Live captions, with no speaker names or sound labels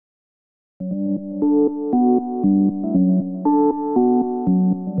Howdy,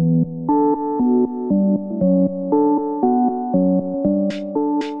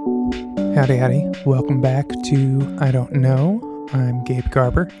 howdy. Welcome back to I Don't Know. I'm Gabe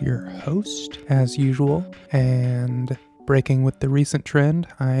Garber, your host, as usual. And breaking with the recent trend,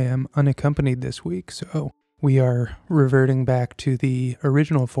 I am unaccompanied this week. So we are reverting back to the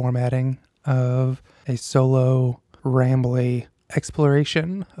original formatting of a solo, rambly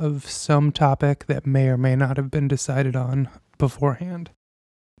exploration of some topic that may or may not have been decided on beforehand.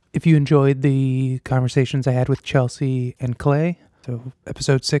 If you enjoyed the conversations I had with Chelsea and Clay, so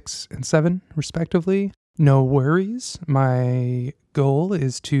episode 6 and 7, respectively, no worries. My goal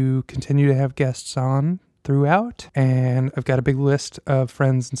is to continue to have guests on throughout, and I've got a big list of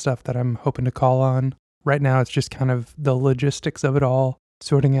friends and stuff that I'm hoping to call on. Right now, it's just kind of the logistics of it all,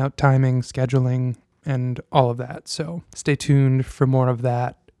 sorting out timing, scheduling, and all of that. So stay tuned for more of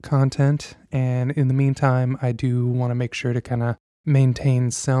that content. And in the meantime, I do want to make sure to kind of maintain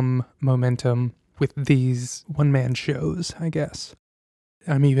some momentum with these one-man shows, I guess.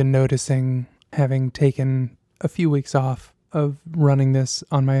 I'm even noticing, having taken a few weeks off of running this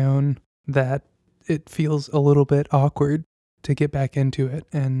on my own, that it feels a little bit awkward to get back into it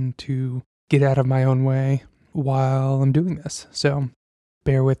and to get out of my own way while I'm doing this. So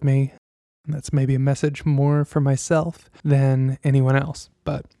bear with me. That's maybe a message more for myself than anyone else.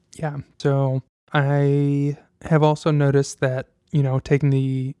 But yeah, so I have also noticed that, taking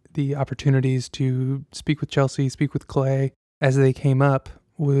the opportunities to speak with Chelsea, speak with Clay as they came up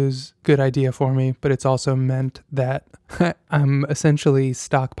was a good idea for me, but it's also meant that I'm essentially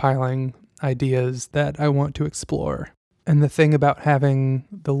stockpiling ideas that I want to explore. And the thing about having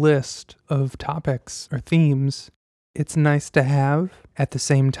the list of topics or themes, it's nice to have. At the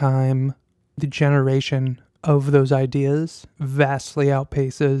same time, the generation of those ideas vastly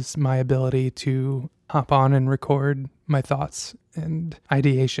outpaces my ability to hop on and record my thoughts and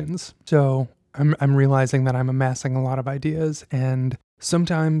ideations. So I'm realizing that I'm amassing a lot of ideas, and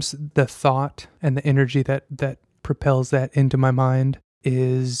sometimes the thought and the energy that propels that into my mind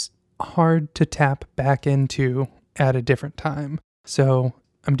is hard to tap back into at a different time. So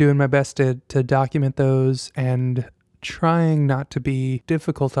I'm doing my best to document those and trying not to be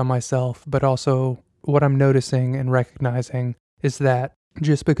difficult on myself, but also what I'm noticing and recognizing is that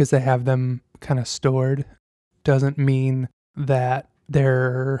just because I have them kind of stored doesn't mean that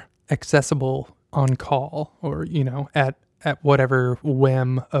they're accessible on call or, at whatever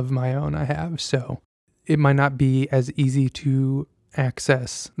whim of my own I have. So it might not be as easy to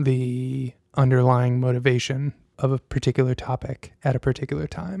access the underlying motivation of a particular topic at a particular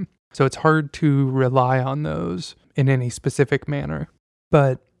time. So it's hard to rely on those in any specific manner.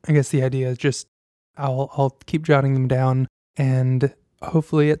 But I guess the idea is just I'll keep jotting them down, and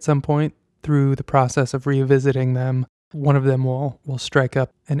hopefully at some point through the process of revisiting them, one of them will strike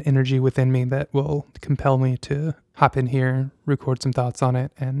up an energy within me that will compel me to hop in here, record some thoughts on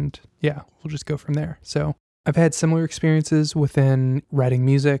it, and yeah, we'll just go from there. So I've had similar experiences within writing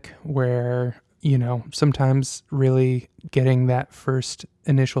music where, sometimes really getting that first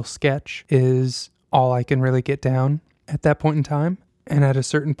initial sketch is all I can really get down at that point in time. And at a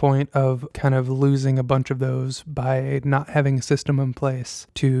certain point of kind of losing a bunch of those by not having a system in place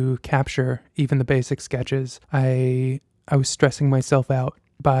to capture even the basic sketches, I was stressing myself out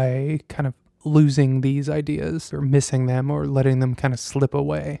by kind of losing these ideas or missing them or letting them kind of slip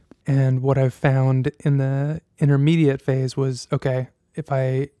away. And what I've found in the intermediate phase was, okay, if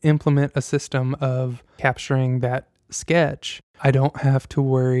I implement a system of capturing that sketch, I don't have to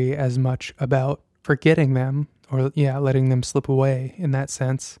worry as much about forgetting them or letting them slip away in that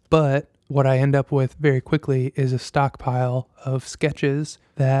sense. But what I end up with very quickly is a stockpile of sketches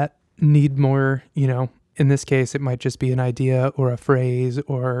that need more, in this case, it might just be an idea or a phrase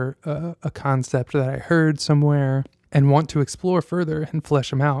or a concept that I heard somewhere and want to explore further and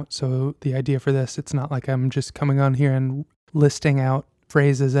flesh them out. So the idea for this, it's not like I'm just coming on here and listing out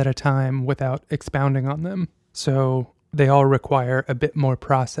phrases at a time without expounding on them. So they all require a bit more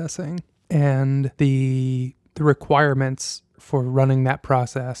processing. And the requirements for running that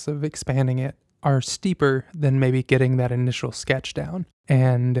process of expanding it are steeper than maybe getting that initial sketch down.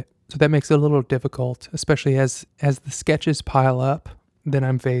 And so that makes it a little difficult, especially as the sketches pile up, then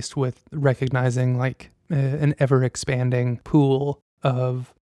I'm faced with recognizing like an ever-expanding pool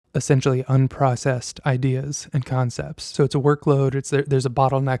of essentially unprocessed ideas and concepts. So it's a workload, there's a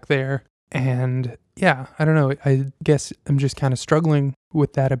bottleneck there. And yeah, I don't know, I guess I'm just kind of struggling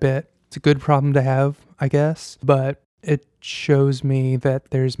with that a bit. It's a good problem to have, I guess, but it shows me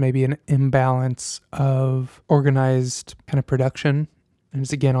that there's maybe an imbalance of organized kind of production and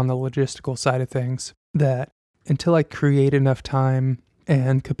it's again on the logistical side of things, that until I create enough time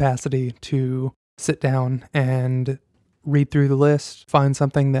and capacity to sit down and read through the list, find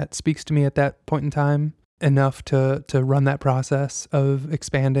something that speaks to me at that point in time, enough to run that process of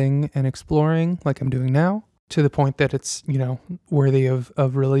expanding and exploring like I'm doing now, to the point that it's, worthy of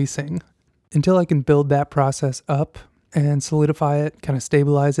releasing. Until I can build that process up and solidify it, kind of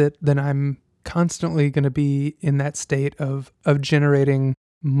stabilize it, then I'm constantly going to be in that state of generating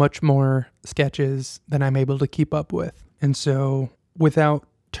much more sketches than I'm able to keep up with. And so without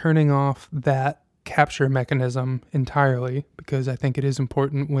turning off that capture mechanism entirely, because I think it is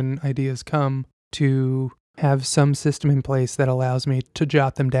important when ideas come to have some system in place that allows me to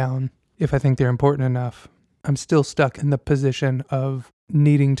jot them down if I think they're important enough, I'm still stuck in the position of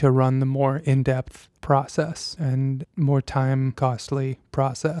needing to run the more in-depth process and more time-costly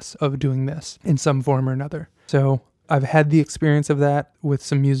process of doing this in some form or another. So I've had the experience of that with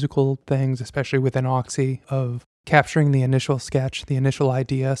some musical things, especially within Oxy, of capturing the initial sketch, the initial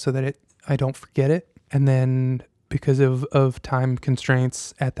idea, so that I don't forget it. And then because of time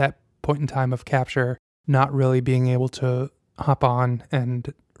constraints at that point in time of capture, not really being able to hop on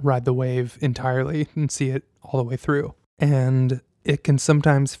and ride the wave entirely and see it all the way through. And it can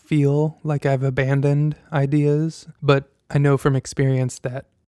sometimes feel like I've abandoned ideas, but I know from experience that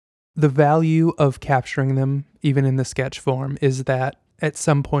the value of capturing them, even in the sketch form, is that at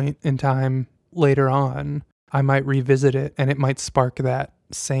some point in time later on, I might revisit it and it might spark that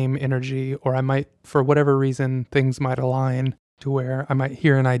same energy, or I might, for whatever reason, things might align to where I might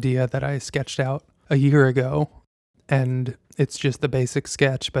hear an idea that I sketched out a year ago and it's just the basic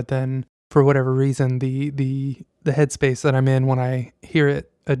sketch, but then for whatever reason, the headspace that I'm in when I hear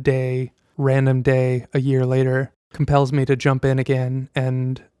it random day, a year later, compels me to jump in again,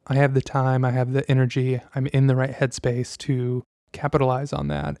 and I have the time, I have the energy, I'm in the right headspace to capitalize on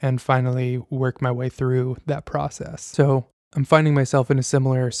that and finally work my way through that process. So I'm finding myself in a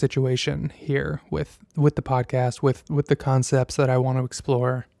similar situation here with the podcast, with the concepts that I want to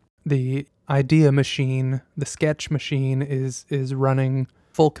explore. The idea machine, the sketch machine is running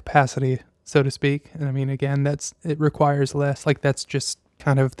full capacity, so to speak. And I mean, again, it requires less. Like, that's just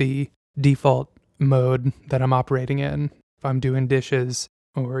kind of the default mode that I'm operating in. If I'm doing dishes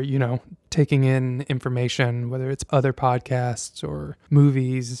or, taking in information, whether it's other podcasts or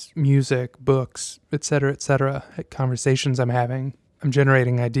movies, music, books, etc., conversations I'm having, I'm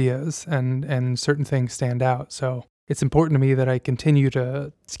generating ideas and certain things stand out. So it's important to me that I continue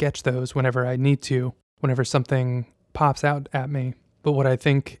to sketch those whenever I need to, whenever something pops out at me. But what I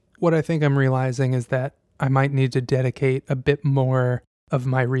think I'm realizing is that I might need to dedicate a bit more of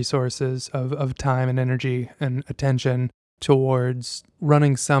my resources of time and energy and attention towards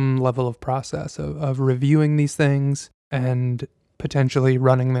running some level of process of reviewing these things and potentially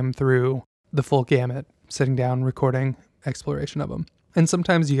running them through the full gamut, sitting down, recording, exploration of them. And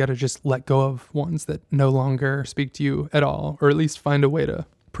sometimes you got to just let go of ones that no longer speak to you at all, or at least find a way to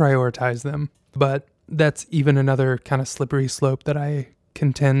prioritize them. But that's even another kind of slippery slope that I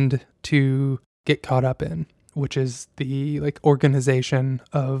contend to get caught up in, which is the organization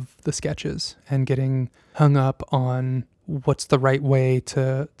of the sketches and getting hung up on what's the right way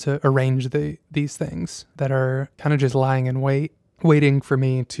to arrange these things that are kind of just lying in wait, waiting for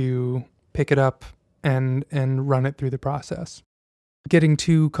me to pick it up and run it through the process. Getting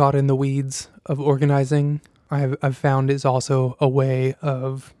too caught in the weeds of organizing, I've found, is also a way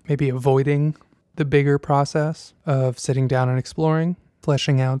of maybe avoiding the bigger process of sitting down and exploring,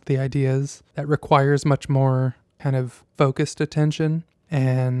 fleshing out the ideas. That requires much more kind of focused attention,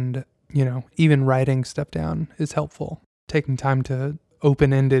 and, even writing stuff down is helpful. Taking time to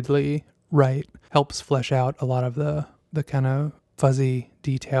open-endedly write helps flesh out a lot of the kind of fuzzy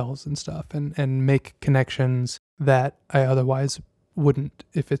details and stuff and make connections that I otherwise wouldn't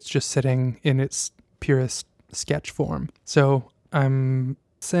if it's just sitting in its purest sketch form. So I'm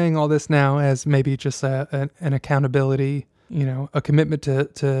saying all this now as maybe just an accountability, a commitment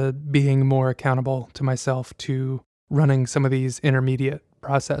to being more accountable to myself, to running some of these intermediate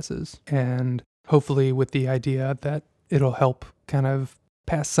processes, and hopefully with the idea that it'll help kind of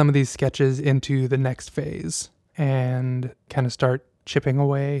pass some of these sketches into the next phase and kind of start chipping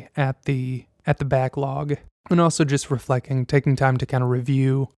away at the backlog. And also just reflecting, taking time to kind of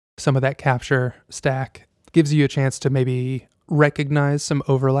review some of that capture stack gives you a chance to maybe recognize some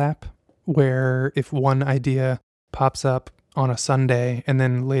overlap, where if one idea pops up on a Sunday and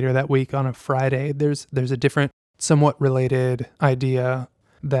then later that week on a Friday, there's a different, somewhat related idea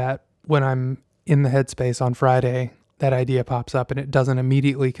that when I'm in the headspace on Friday, that idea pops up and it doesn't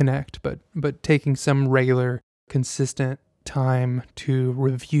immediately connect, but taking some regular, consistent time to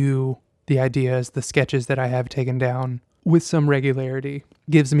review the ideas, the sketches that I have taken down with some regularity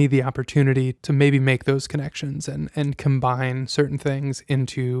gives me the opportunity to maybe make those connections and combine certain things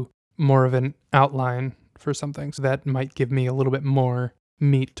into more of an outline for something. So that might give me a little bit more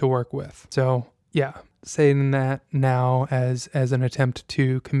meat to work with. So yeah, saying that now as an attempt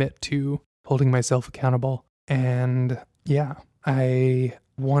to commit to holding myself accountable. And yeah, I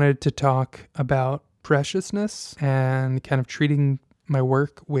wanted to talk about preciousness and kind of treating my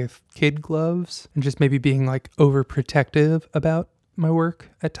work with kid gloves and just maybe being like overprotective about my work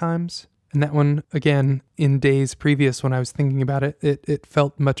at times. And that one, again, in days previous when I was thinking about it, it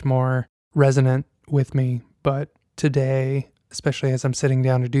felt much more resonant with me. But today, especially as I'm sitting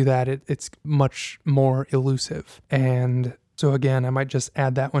down to do that, it's much more elusive. And so again, I might just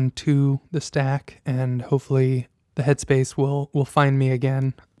add that one to the stack, and hopefully the headspace will find me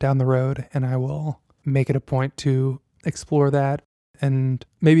again down the road, and I will make it a point to explore that. And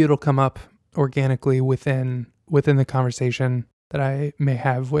maybe it'll come up organically within the conversation that I may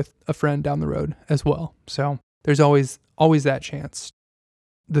have with a friend down the road as well. So there's always that chance.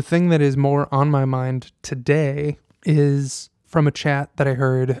 The thing that is more on my mind today is from a chat that I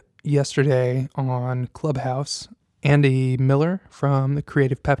heard yesterday on Clubhouse. Andy Miller from the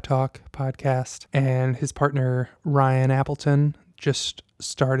Creative Pep Talk podcast and his partner Ryan Appleton just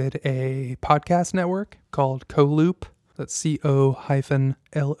started a podcast network called Co-Loop. That's CO-LOOP,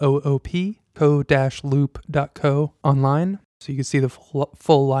 co-loop.co online. So you can see the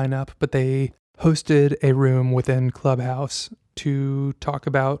full lineup, but they hosted a room within Clubhouse to talk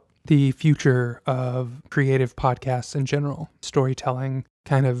about the future of creative podcasts in general, storytelling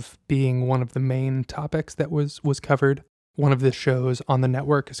kind of being one of the main topics that was covered. One of the shows on the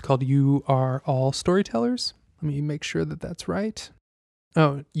network is called You Are All Storytellers. Let me make sure that that's right.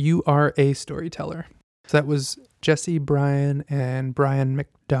 Oh, You Are a Storyteller. So that was Jesse Bryan and Brian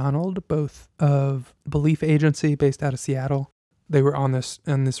McDonald, both of Belief Agency based out of Seattle. They were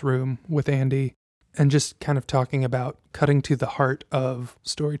in this room with Andy and just kind of talking about cutting to the heart of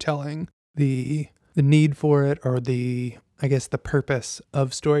storytelling, the need for it, or the purpose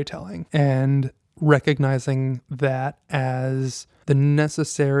of storytelling, and recognizing that as the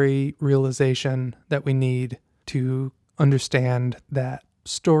necessary realization that we need to understand that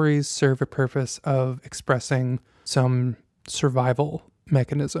stories serve a purpose of expressing some survival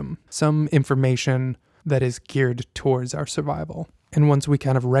mechanism, some information that is geared towards our survival. And once we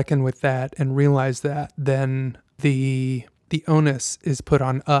kind of reckon with that and realize that, then the onus is put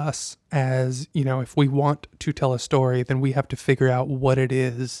on us as, if we want to tell a story, then we have to figure out what it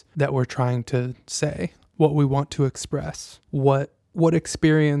is that we're trying to say, what we want to express, what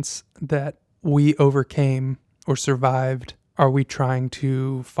experience that we overcame or survived are we trying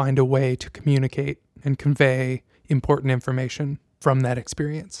to find a way to communicate and convey important information from that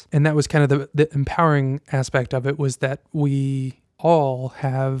experience. And that was kind of the empowering aspect of it, was that we all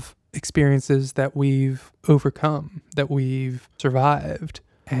have experiences that we've overcome, that we've survived,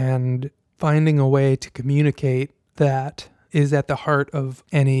 and finding a way to communicate that is at the heart of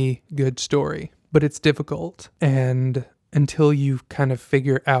any good story. But it's difficult, and until you kind of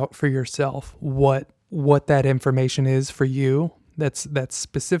figure out for yourself what that information is for you, that's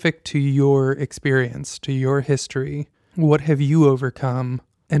specific to your experience, to your history, what have you overcome,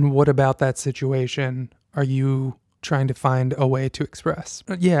 and what about that situation are you trying to find a way to express?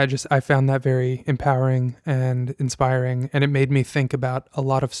 Yeah, I found that very empowering and inspiring, and it made me think about a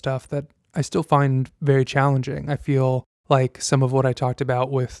lot of stuff that I still find very challenging. I feel like some of what I talked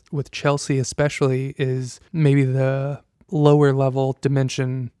about with Chelsea especially is maybe the lower level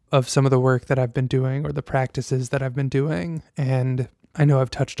dimension of some of the work that I've been doing or the practices that I've been doing. And I know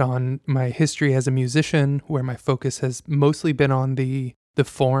I've touched on my history as a musician, where my focus has mostly been on the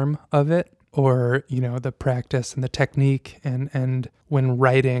form of it, or, the practice and the technique. And when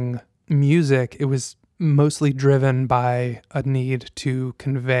writing music, it was mostly driven by a need to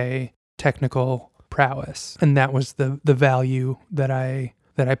convey technical prowess. And that was the value that I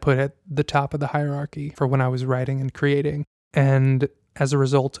put at the top of the hierarchy for when I was writing and creating. And as a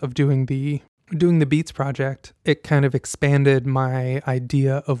result of doing the Beats project, it kind of expanded my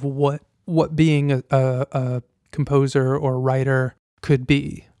idea of what being a composer or writer could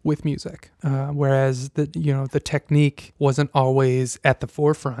be with music. Whereas the technique wasn't always at the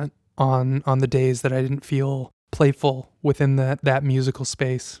forefront on the days that I didn't feel playful within that musical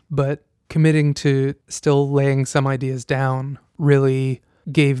space. But committing to still laying some ideas down really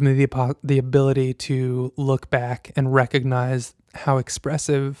gave me the ability to look back and recognize how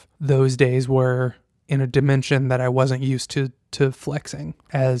expressive those days were in a dimension that I wasn't used to flexing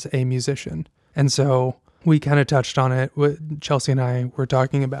as a musician. And so we kind of touched on it. Chelsea and I were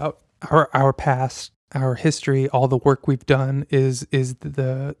talking about our past, our history, all the work we've done is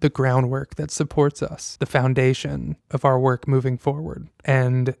the groundwork that supports us, the foundation of our work moving forward.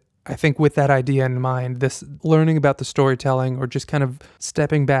 And I think with that idea in mind, this learning about the storytelling or just kind of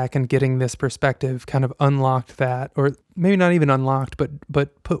stepping back and getting this perspective kind of unlocked that, or maybe not even unlocked,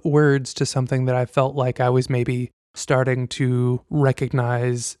 but put words to something that I felt like I was maybe starting to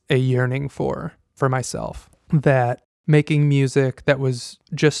recognize a yearning for myself. That making music that was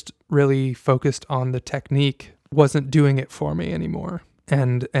just really focused on the technique wasn't doing it for me anymore.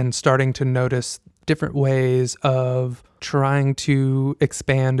 And starting to notice different ways of trying to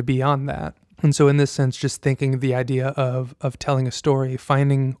expand beyond that. And so in this sense, just thinking of the idea of telling a story,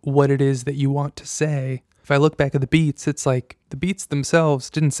 finding what it is that you want to say. If I look back at the beats, it's like the beats themselves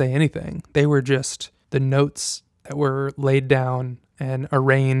didn't say anything. They were just the notes that were laid down and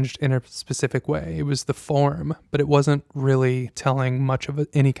arranged in a specific way. It was the form, but it wasn't really telling much of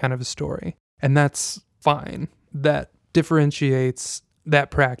any kind of a story. And that's fine. That differentiates that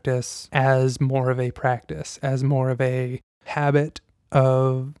practice as more of a practice, as more of a habit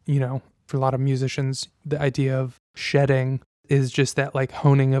of, for a lot of musicians, the idea of shedding is just that like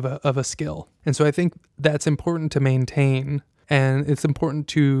honing of a skill. And so I think that's important to maintain, and it's important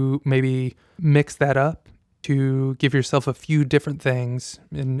to maybe mix that up, to give yourself a few different things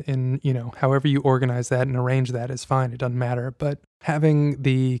in however you organize that and arrange that is fine. It doesn't matter. But having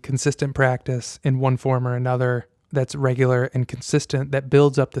the consistent practice in one form or another that's regular and consistent, that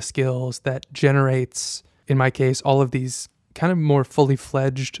builds up the skills, that generates, in my case, all of these kind of more fully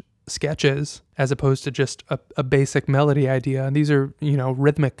fledged sketches as opposed to just a basic melody idea. And these are,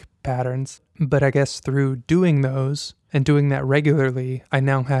 rhythmic patterns. But I guess through doing those and doing that regularly, I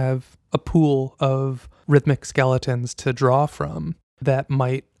now have a pool of rhythmic skeletons to draw from that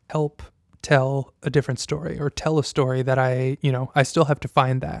might help tell a different story, or tell a story that I still have to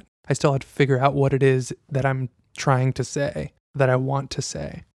find that. I still have to figure out what it is that I'm trying to say, that I want to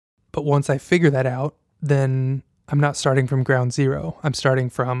say. But once I figure that out, then I'm not starting from ground zero. I'm starting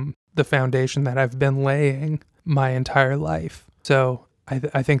from the foundation that I've been laying my entire life. So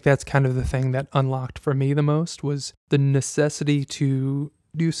I think that's kind of the thing that unlocked for me the most, was the necessity to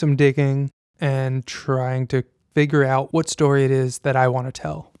do some digging and trying to figure out what story it is that I want to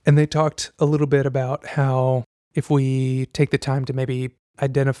tell. And they talked a little bit about how if we take the time to maybe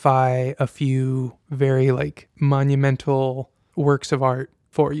identify a few very like monumental works of art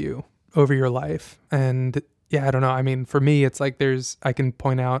for you over your life. And yeah, I don't know. I mean, for me, it's like I can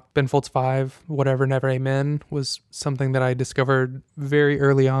point out Ben Folds 5, Whatever, Never, Amen was something that I discovered very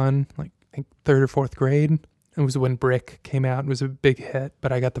early on, like I think 3rd or 4th grade. It was when Brick came out. It was a big hit,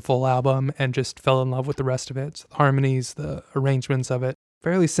 but I got the full album and just fell in love with the rest of it. So the harmonies, the arrangements of it,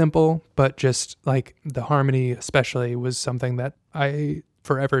 fairly simple, but just like the harmony especially was something that I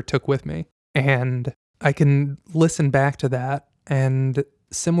forever took with me. And I can listen back to that, and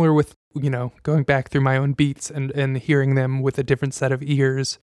similar with, going back through my own beats and hearing them with a different set of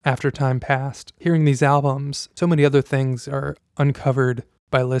ears after time passed. Hearing these albums, so many other things are uncovered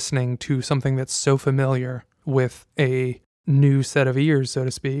by listening to something that's so familiar with a new set of ears, so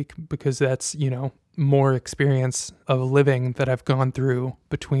to speak, because that's, more experience of living that I've gone through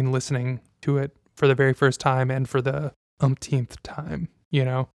between listening to it for the very first time and for the umpteenth time.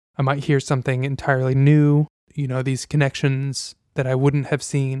 I might hear something entirely new, these connections that I wouldn't have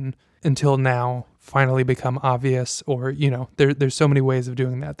seen until now finally become obvious, or, there's so many ways of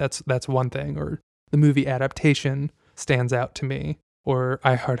doing that. That's one thing. Or the movie adaptation stands out to me, or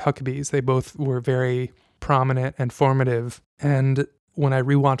I Heart Huckabees. They both were very prominent and formative. And when I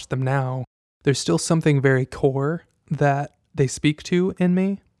rewatch them now, there's still something very core that they speak to in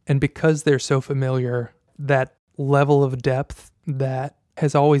me. And because they're so familiar, that level of depth that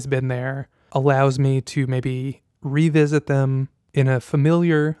has always been there allows me to maybe revisit them in a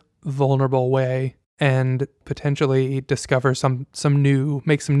familiar, vulnerable way and potentially discover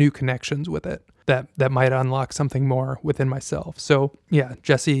make some new connections with it that might unlock something more within myself. So yeah,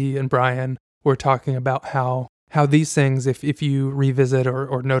 Jesse and Brian were talking about how these things, if you revisit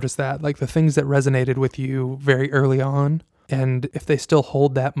or notice that, like the things that resonated with you very early on, and if they still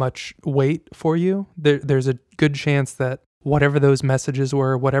hold that much weight for you, there's a good chance that whatever those messages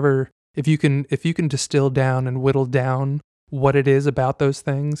were, if you can distill down and whittle down what it is about those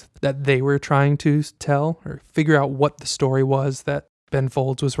things that they were trying to tell, or figure out what the story was that Ben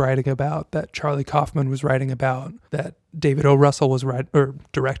Folds was writing about, that Charlie Kaufman was writing about, that David O. Russell was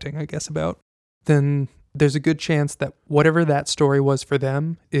directing, I guess, about, then there's a good chance that whatever that story was for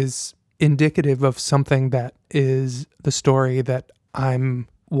them is indicative of something that is the story that I'm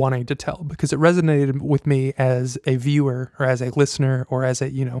wanting to tell, because it resonated with me as a viewer or as a listener or as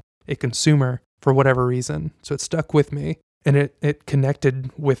a consumer for whatever reason. So it stuck with me and it connected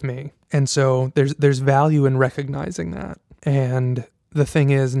with me. And so there's value in recognizing that. And the thing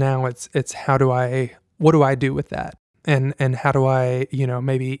is now it's what do I do with that? And how do I,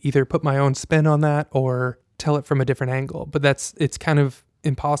 maybe either put my own spin on that or tell it from a different angle? But it's kind of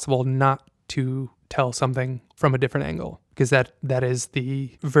impossible not to tell something from a different angle, because that is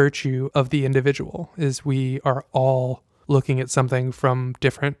the virtue of the individual, is we are all looking at something from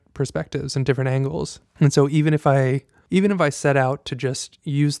different perspectives and different angles. And so even if I set out to just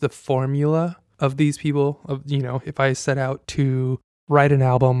use the formula of these people, if I set out to write an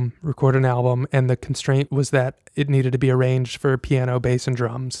album, record an album, and the constraint was that it needed to be arranged for piano, bass, and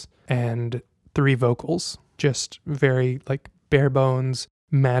drums, and 3 vocals, just very like bare bones,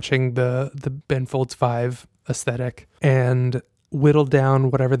 matching the Ben Folds 5 aesthetic, and whittled down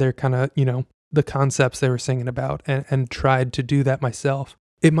whatever their kind of, the concepts they were singing about, and tried to do that myself.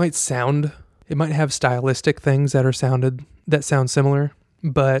 It might have stylistic things that sound similar,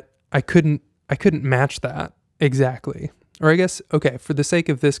 but I couldn't match that exactly. Or I guess, okay, for the sake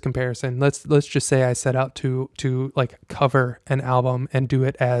of this comparison, let's just say I set out to like cover an album and do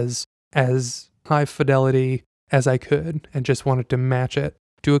it as high fidelity as I could, and just wanted to match it.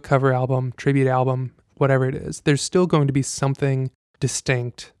 Do a cover album, tribute album, whatever it is. There's still going to be something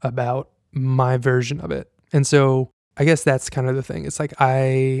distinct about my version of it. And so I guess that's kind of the thing. It's like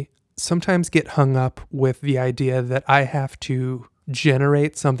I sometimes get hung up with the idea that I have to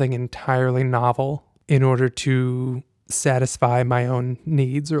generate something entirely novel in order to satisfy my own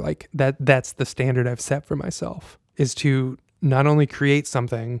needs, or like that's the standard I've set for myself, is to not only create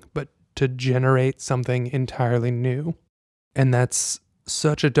something, but to generate something entirely new. And that's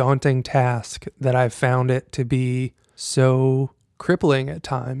such a daunting task that I've found it to be so crippling at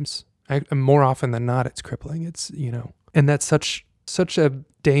times. More often than not, it's crippling. It's, and that's such a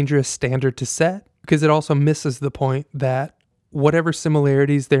dangerous standard to set, because it also misses the point that whatever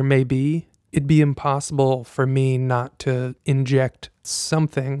similarities there may be, it'd be impossible for me not to inject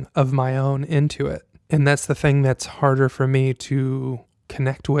something of my own into it. And that's the thing that's harder for me to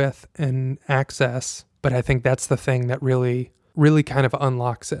connect with and access. But I think that's the thing that really, really kind of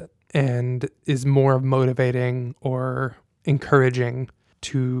unlocks it and is more motivating or encouraging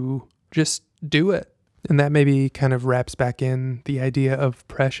to just do it. And that maybe kind of wraps back in the idea of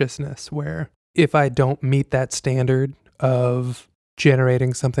preciousness, where if I don't meet that standard of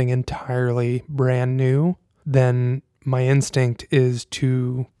generating something entirely brand new, then my instinct is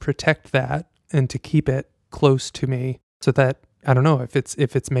to protect that and to keep it close to me, so that, I don't know if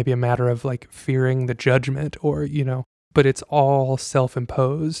it's maybe a matter of like fearing the judgment, or, but it's all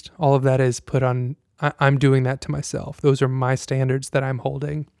self-imposed. All of that is put on, I'm doing that to myself. Those are my standards that I'm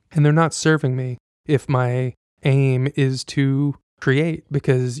holding, and they're not serving me if my aim is to create,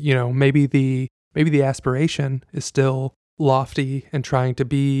 because, maybe the aspiration is still lofty and trying to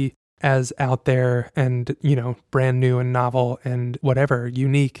be as out there and, brand new and novel and whatever,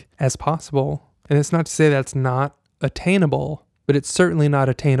 unique as possible. And it's not to say that's not attainable, but it's certainly not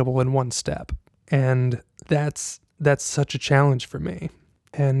attainable in one step. And that's such a challenge for me.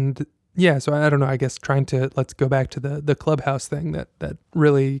 And yeah, so I don't know, I guess let's go back to the Clubhouse thing that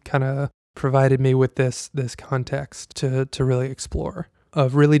really kind of provided me with this context to really explore,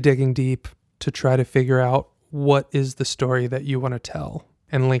 of really digging deep to try to figure out what is the story that you want to tell,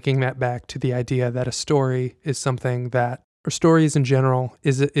 and linking that back to the idea that a story is something that, or stories in general,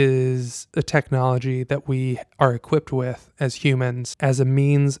 is a technology that we are equipped with as humans as a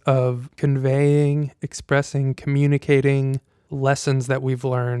means of conveying, expressing, communicating lessons that we've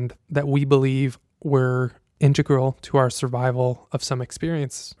learned that we believe were integral to our survival of some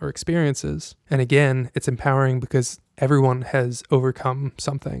experience or experiences. And again, it's empowering because everyone has overcome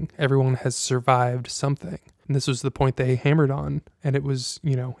something. Everyone has survived something. And this was the point they hammered on. And it was,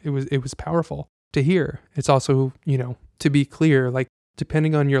 it was powerful to hear. It's also, to be clear, like,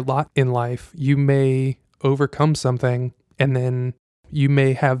 depending on your lot in life, you may overcome something, and then you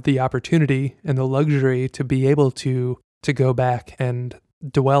may have the opportunity and the luxury to be able to go back and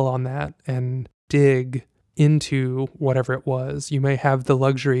dwell on that and dig into whatever it was. You may have the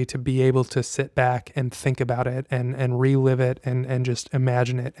luxury to be able to sit back and think about it and relive it and just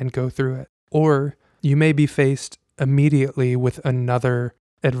imagine it and go through it. Or you may be faced immediately with another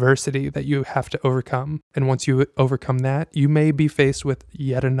adversity that you have to overcome. And once you overcome that, you may be faced with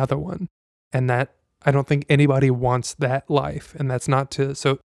yet another one. And that, I don't think anybody wants that life. And that's not to,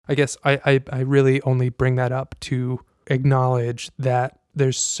 so I guess I really only bring that up to acknowledge that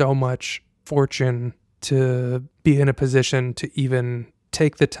there's so much fortune to be in a position to even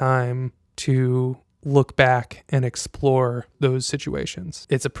take the time to look back and explore those situations.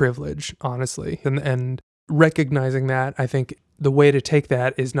 It's a privilege, honestly. And recognizing that, I think the way to take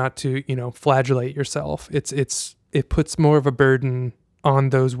that is not to, flagellate yourself. It puts more of a burden on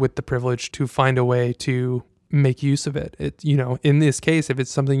those with the privilege to find a way to make use of it. In this case, if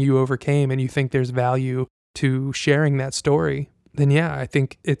it's something you overcame and you think there's value to sharing that story, then yeah, I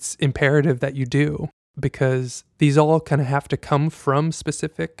think it's imperative that you do, because these all kind of have to come from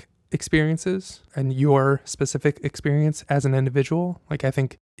specific experiences and your specific experience as an individual. Like, I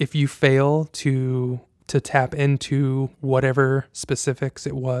think if you fail to tap into whatever specifics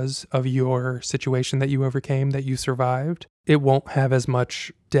it was of your situation that you overcame, that you survived, it won't have as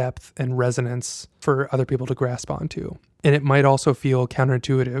much depth and resonance for other people to grasp onto. And it might also feel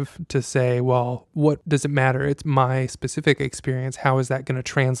counterintuitive to say, well, what does it matter? It's my specific experience. How is that going to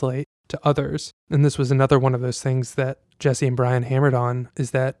translate to others? And this was another one of those things that Jesse and Brian hammered on,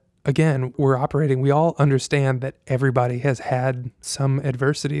 is that, again, we all understand that everybody has had some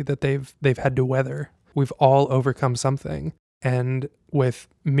adversity that they've had to weather. We've all overcome something. And with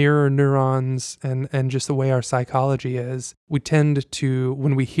mirror neurons and just the way our psychology is, we tend to,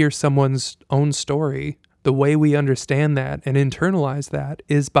 when we hear someone's own story, the way we understand that and internalize that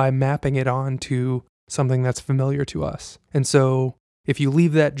is by mapping it on to something that's familiar to us. And so if you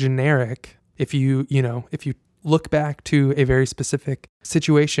leave that generic, if you look back to a very specific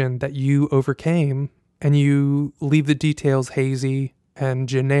situation that you overcame and you leave the details hazy and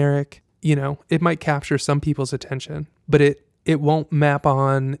generic, it might capture some people's attention, but it won't map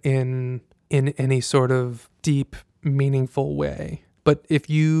on in any sort of deep, meaningful way. But if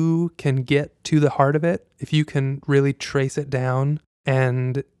you can get to the heart of it, if you can really trace it down,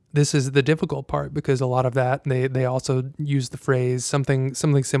 and this is the difficult part, because a lot of that, they also use the phrase, something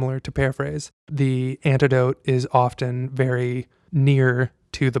similar to paraphrase. The antidote is often very near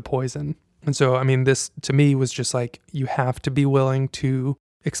to the poison. And so, this to me was just like, you have to be willing to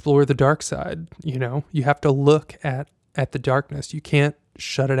explore the dark side. You have to look at the darkness. You can't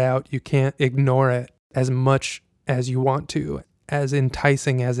shut it out. You can't ignore it as much as you want to, as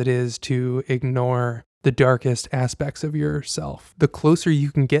enticing as it is to ignore the darkest aspects of yourself. The closer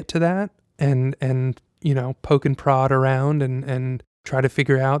you can get to that and poke and prod around and try to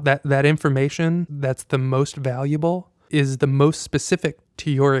figure out that information that's the most valuable is the most specific to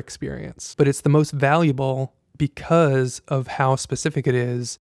your experience. But it's the most valuable because of how specific it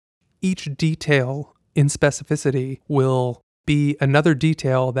is. Each detail in specificity will be another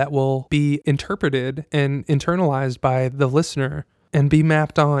detail that will be interpreted and internalized by the listener and be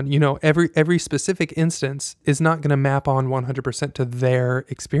mapped on. Every specific instance is not going to map on 100% to their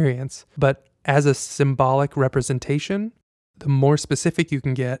experience, but as a symbolic representation, the more specific you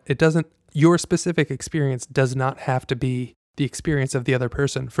can get, your specific experience does not have to be the experience of the other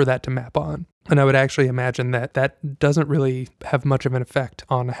person for that to map on. And I would actually imagine that doesn't really have much of an effect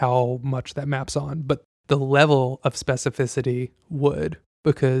on how much that maps on, but the level of specificity would,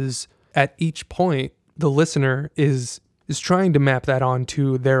 because at each point, the listener is trying to map that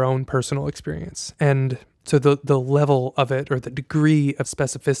onto their own personal experience. And so the level of it, or the degree of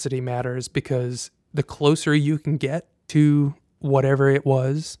specificity, matters, because the closer you can get to whatever it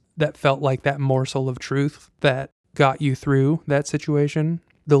was that felt like that morsel of truth that got you through that situation,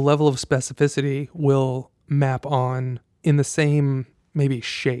 the level of specificity will map on in the same maybe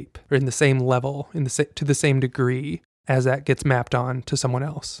shape, or in the same level, to the same degree as that gets mapped on to someone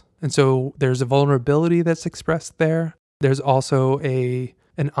else. And so there's a vulnerability that's expressed there. There's also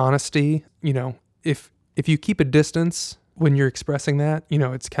an honesty. If you keep a distance when you're expressing that,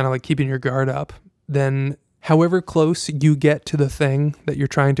 it's kind of like keeping your guard up. Then however close you get to the thing that you're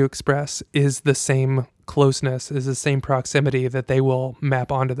trying to express is the same closeness, is the same proximity that they will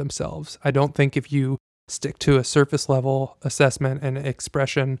map onto themselves. I don't think if you stick to a surface level assessment and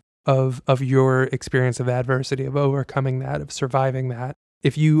expression of your experience of adversity, of overcoming that, of surviving that,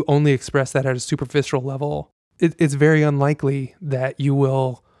 if you only express that at a superficial level, it's very unlikely that you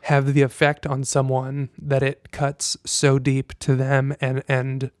will have the effect on someone that it cuts so deep to them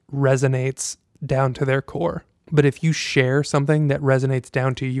and resonates down to their core. But if you share something that resonates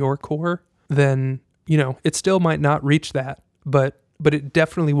down to your core, then, it still might not reach that, but it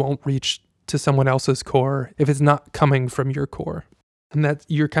definitely won't reach to someone else's core if it's not coming from your core. And that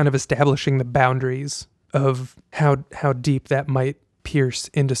you're kind of establishing the boundaries of how deep that might pierce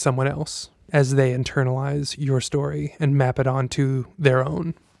into someone else as they internalize your story and map it onto their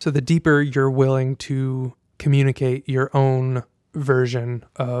own. So the deeper you're willing to communicate your own version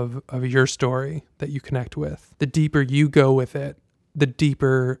of your story that you connect with, the deeper you go with it, the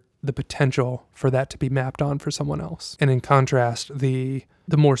deeper the potential for that to be mapped on for someone else. And in contrast, the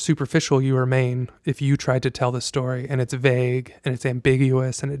more superficial you remain if you try to tell the story and it's vague and it's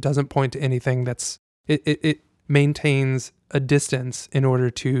ambiguous and it doesn't point to anything it maintains a distance in order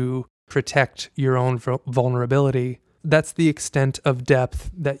to protect your own vulnerability. That's the extent of depth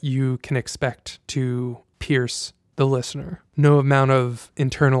that you can expect to pierce the listener. No amount of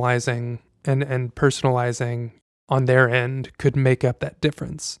internalizing and personalizing on their end could make up that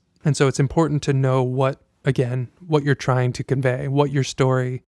difference. And so it's important to know what you're trying to convey, what your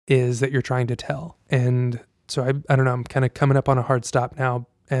story is that you're trying to tell. And so I don't know, I'm kind of coming up on a hard stop now,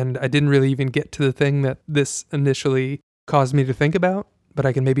 and I didn't really even get to the thing that this initially caused me to think about, but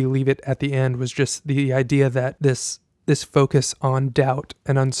I can maybe leave it at the end, was just the idea that this focus on doubt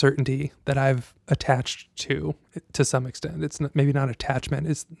and uncertainty that I've attached to some extent. It's maybe not attachment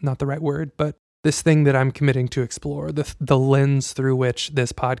is not the right word, but this thing that I'm committing to explore, the lens through which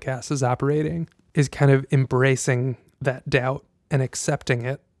this podcast is operating, is kind of embracing that doubt and accepting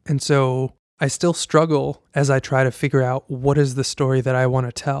it. And so I still struggle as I try to figure out what is the story that I want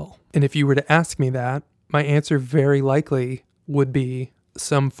to tell. And if you were to ask me that, my answer very likely would be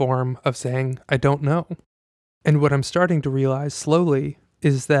some form of saying, I don't know. And what I'm starting to realize slowly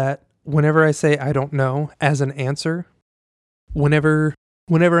is that whenever I say I don't know as an answer, whenever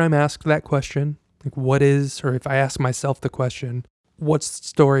I'm asked that question, like what is, or if I ask myself the question, what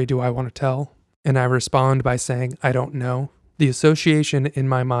story do I want to tell? And I respond by saying, I don't know. The association in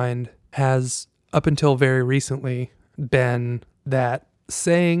my mind has, up until very recently, been that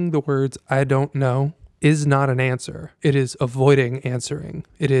saying the words, I don't know, is not an answer. It is avoiding answering.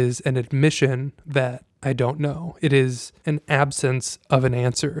 It is an admission that I don't know. It is an absence of an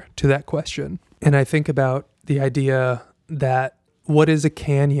answer to that question. And I think about the idea that what is a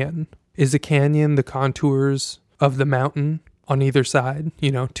canyon? Is a canyon the contours of the mountain on either side?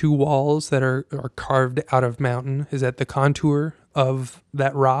 Two walls that are carved out of mountain. Is that the contour of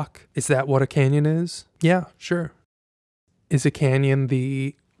that rock? Is that what a canyon is? Yeah, sure. Is a canyon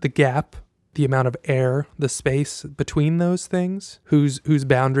the gap, the amount of air, the space between those things, whose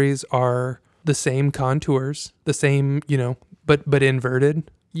boundaries are the same contours, the same, but inverted?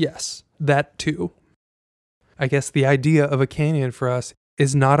 Yes, that too. I guess the idea of a canyon for us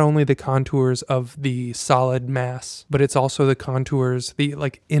is not only the contours of the solid mass, but it's also the contours, the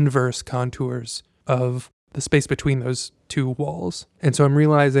inverse contours of the space between those two walls. And so I'm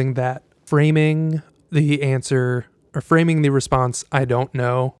realizing that framing the answer, or framing the response, I don't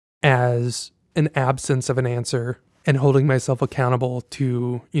know, as an absence of an answer, and holding myself accountable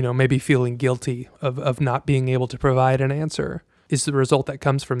to, maybe feeling guilty of not being able to provide an answer, is the result that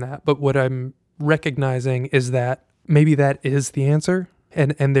comes from that. But what I'm recognizing is that maybe that is the answer,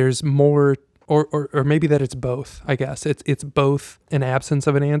 and there's more, or maybe that it's both. I guess it's both an absence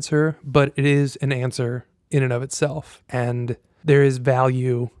of an answer, but it is an answer in and of itself. And there is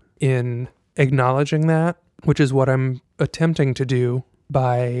value in acknowledging that, which is what I'm attempting to do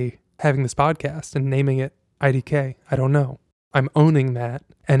by having this podcast and naming it IDK. I don't know. I'm owning that.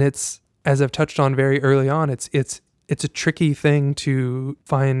 And it's, as I've touched on very early on, it's a tricky thing to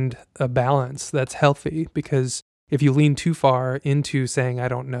find a balance that's healthy, because if you lean too far into saying I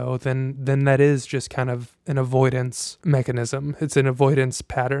don't know, then that is just kind of an avoidance mechanism. It's an avoidance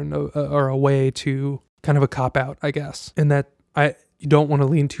pattern, or a way to kind of a cop-out, I guess. And that you don't want to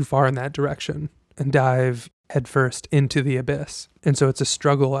lean too far in that direction and dive headfirst into the abyss. And so it's a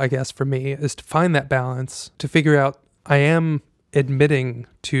struggle, I guess, for me, is to find that balance, to figure out I am admitting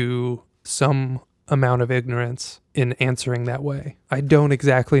to some amount of ignorance in answering that way. I don't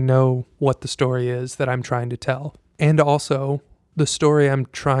exactly know what the story is that I'm trying to tell. And also, the story I'm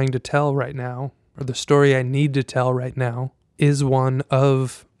trying to tell right now, or the story I need to tell right now, is one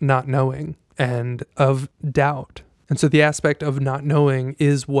of not knowing and of doubt. And so the aspect of not knowing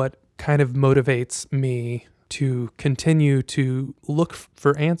is what kind of motivates me to continue to look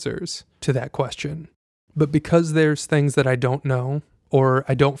for answers to that question. But because there's things that I don't know, or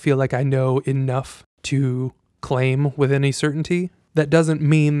I don't feel like I know enough to claim with any certainty, that doesn't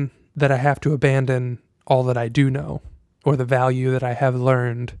mean that I have to abandon all that I do know, or the value that I have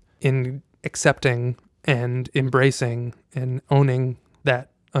learned in accepting and embracing and owning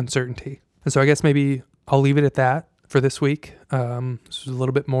that uncertainty. And so I guess maybe I'll leave it at that for this week. This was a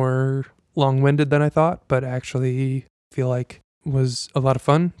little bit more long-winded than I thought, but actually feel like it was a lot of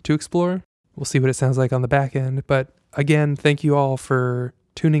fun to explore. We'll see what it sounds like on the back end. But again, thank you all for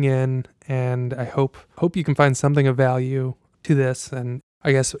tuning in, and I hope you can find something of value to this. And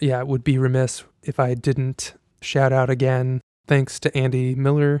I guess, it would be remiss if I didn't shout out again, thanks to Andy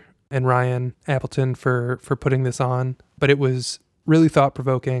Miller and Ryan Appleton for putting this on. But it was really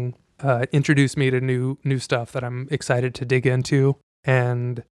thought-provoking. introduced me to new stuff that I'm excited to dig into.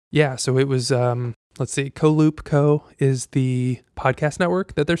 And yeah, so it was, let's see, Co-Loop Co. is the podcast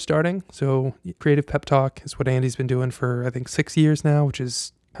network that they're starting. So Creative Pep Talk is what Andy's been doing for, I think, 6 years now, which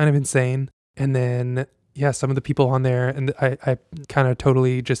is kind of insane. And then, yeah, some of the people on there, and I kind of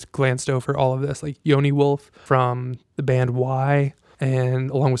totally just glanced over all of this, like Yoni Wolf from the band Y, and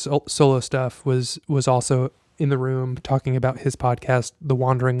along with solo stuff, was also in the room talking about his podcast, The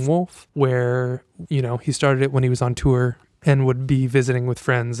Wandering Wolf, where, he started it when he was on tour and would be visiting with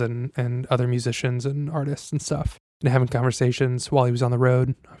friends and other musicians and artists and stuff and having conversations while he was on the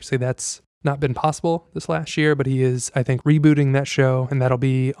road. Obviously, that's not been possible this last year, but he is, I think, rebooting that show, and that'll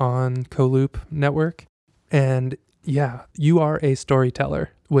be on Co-Loop Network. And yeah, You Are a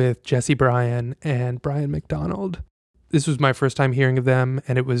Storyteller with Jesse Bryan and Brian McDonald. This was my first time hearing of them,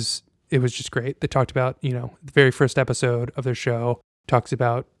 and it was just great. They talked about, the very first episode of their show talks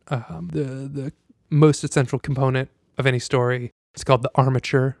about the most essential component of any story. It's called the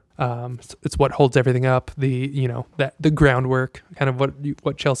armature. It's what holds everything up. The groundwork, kind of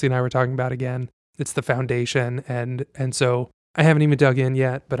what Chelsea and I were talking about again. It's the foundation, and so I haven't even dug in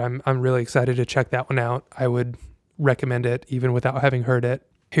yet, but I'm really excited to check that one out. I would recommend it even without having heard it.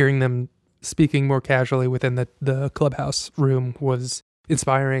 Hearing them speaking more casually within the clubhouse room was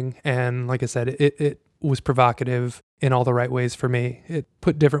inspiring, and like I said, it was provocative in all the right ways for me. It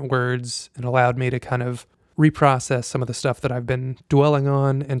put different words and allowed me to kind of reprocess some of the stuff that I've been dwelling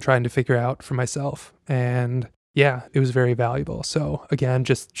on and trying to figure out for myself. And yeah, it was very valuable. So again,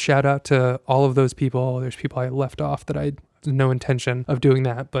 just shout out to all of those people. There's people I left off that I had no intention of doing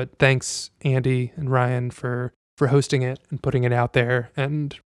that, but thanks Andy and Ryan for hosting it and putting it out there,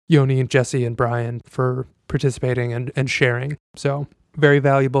 and Yoni and Jesse and Brian for participating and sharing. So very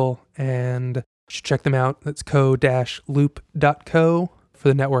valuable, and you should check them out. That's co-loop.co for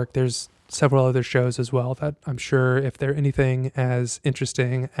the network. There's several other shows as well that I'm sure if they're anything as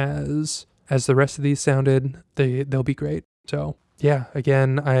interesting as the rest of these sounded, they'll be great. So yeah,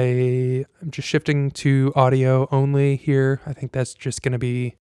 again, I'm just shifting to audio only here. I think that's just going to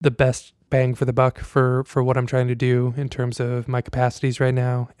be the best bang for the buck for what I'm trying to do in terms of my capacities right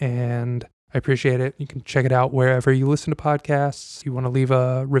now. And I appreciate it. You can check it out wherever you listen to podcasts. If you want to leave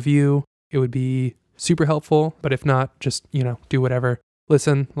a review, it would be super helpful. But if not, just, do whatever.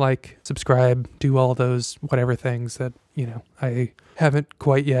 Listen, like, subscribe, do all those whatever things that, I haven't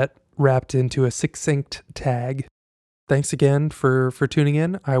quite yet wrapped into a succinct tag. Thanks again for tuning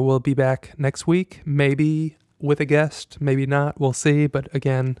in. I will be back next week, maybe with a guest, maybe not, we'll see. But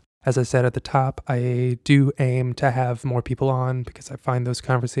again, as I said at the top, I do aim to have more people on because I find those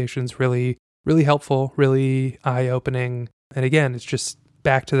conversations really, really helpful, really eye-opening. And again, it's just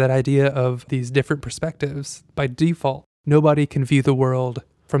back to that idea of these different perspectives. By default, nobody can view the world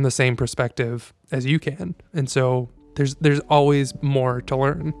from the same perspective as you can. And so there's always more to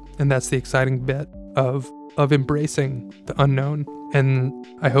learn. And that's the exciting bit of embracing the unknown. And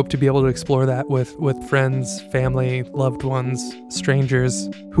I hope to be able to explore that with friends, family, loved ones, strangers,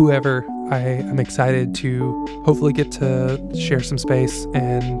 whoever. I'm excited to hopefully get to share some space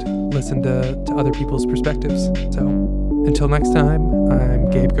and listen to other people's perspectives. So until next time, I'm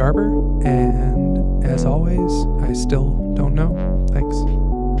Gabe Garber, and as always, I still don't know.